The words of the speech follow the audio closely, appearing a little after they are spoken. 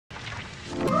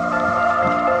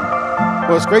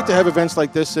Well, it's great to have events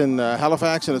like this in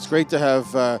Halifax, and it's great to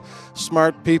have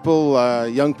smart people,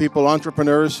 young people,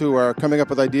 entrepreneurs who are coming up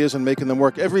with ideas and making them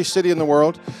work. Every city in the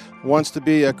world wants to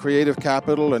be a creative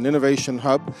capital, an innovation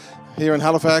hub. Here in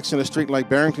Halifax, in a street like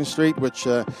Barrington Street, which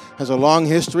has a long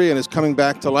history and is coming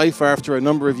back to life after a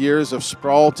number of years of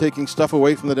sprawl taking stuff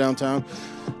away from the downtown.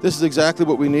 This is exactly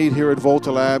what we need here at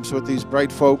Volta Labs with these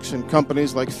bright folks and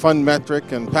companies like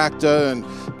Fundmetric and Pacta and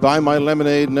Buy My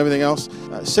Lemonade and everything else.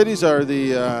 Cities are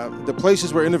the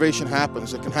places where innovation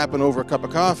happens. It can happen over a cup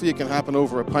of coffee, it can happen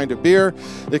over a pint of beer,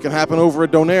 it can happen over a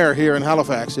donair here in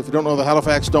Halifax. If you don't know the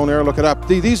Halifax donair, look it up.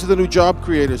 These are the new job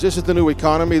creators. This is the new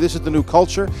economy. This is the new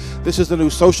culture. This is the new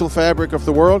social fabric of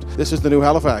the world. This is the new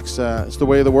Halifax. It's the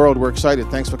way of the world. We're excited.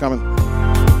 Thanks for coming.